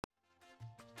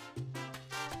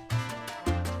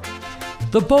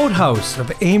The Boathouse of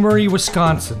Amery,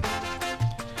 Wisconsin.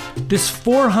 This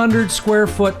 400 square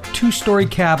foot, two-story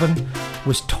cabin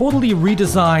was totally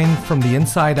redesigned from the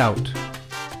inside out.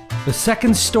 The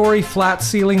second-story flat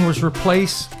ceiling was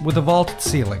replaced with a vaulted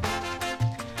ceiling.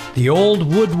 The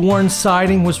old wood-worn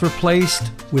siding was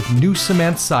replaced with new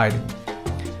cement siding.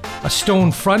 A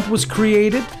stone front was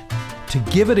created to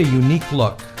give it a unique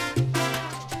look.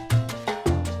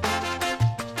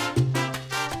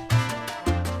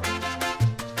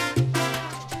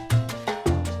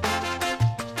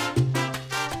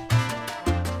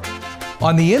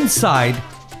 On the inside,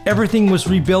 everything was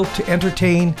rebuilt to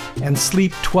entertain and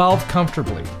sleep 12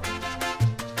 comfortably.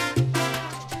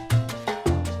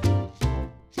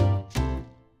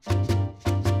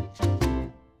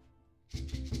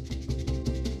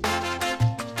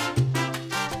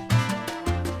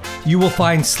 You will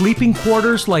find sleeping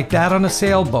quarters like that on a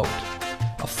sailboat,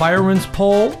 a fireman's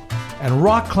pole, and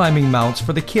rock climbing mounts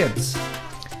for the kids.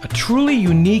 A truly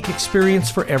unique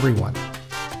experience for everyone.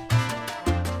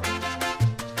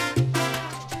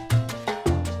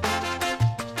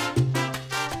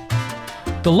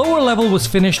 The lower level was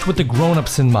finished with the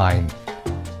grown-ups in mind.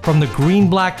 From the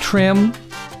green-black trim,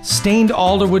 stained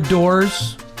alderwood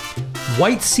doors,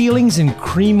 white ceilings and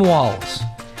cream walls.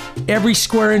 Every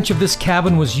square inch of this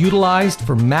cabin was utilized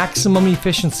for maximum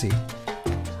efficiency.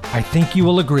 I think you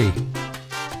will agree.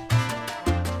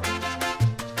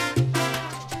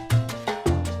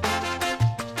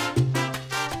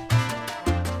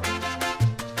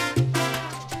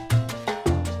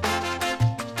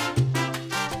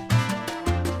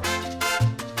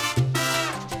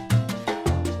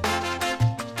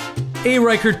 A.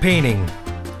 Reichert Painting.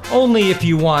 Only if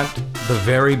you want the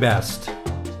very best.